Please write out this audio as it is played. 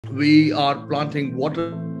We are planting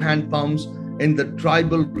water hand pumps in the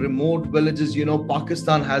tribal remote villages.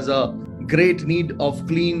 Pakistan has a great need of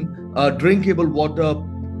clean, drinkable water.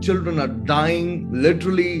 Children are dying,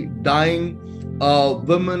 literally dying.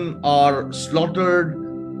 Women are slaughtered,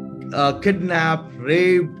 kidnapped,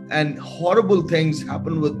 raped, and horrible things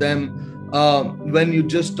happen with them. When you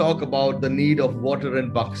just talk about the need of water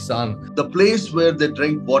in Pakistan, the place where they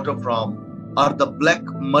drink water from are the black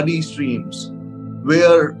muddy streams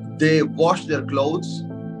where they wash their clothes,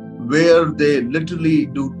 where they literally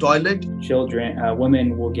do toilet. Children,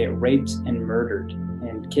 women will get raped and murdered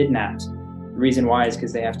and kidnapped. The reason why is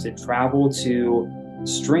because they have to travel to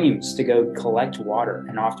streams to go collect water,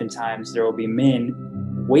 and oftentimes there will be men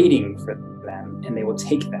waiting for them and they will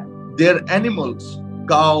take them. Their animals,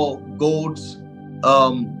 cow, goats,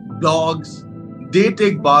 dogs, they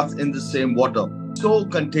take baths in the same water. So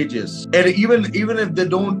contagious. And even if they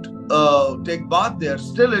don't take bath there,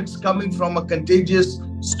 still it's coming from a contagious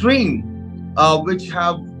stream, which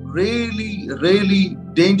have really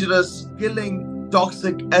dangerous, killing,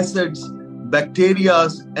 toxic acids, bacteria,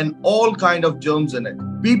 and all kind of germs in it.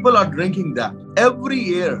 People are drinking that. Every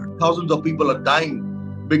year, thousands of people are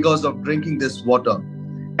dying because of drinking this water.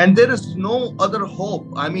 And there is no other hope.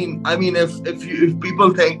 I mean, if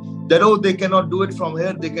people think that, oh, they cannot do it from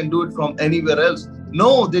here, they can do it from anywhere else.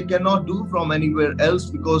 No, they cannot do from anywhere else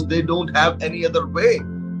because they don't have any other way.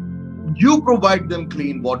 You provide them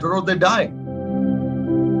clean water or they die.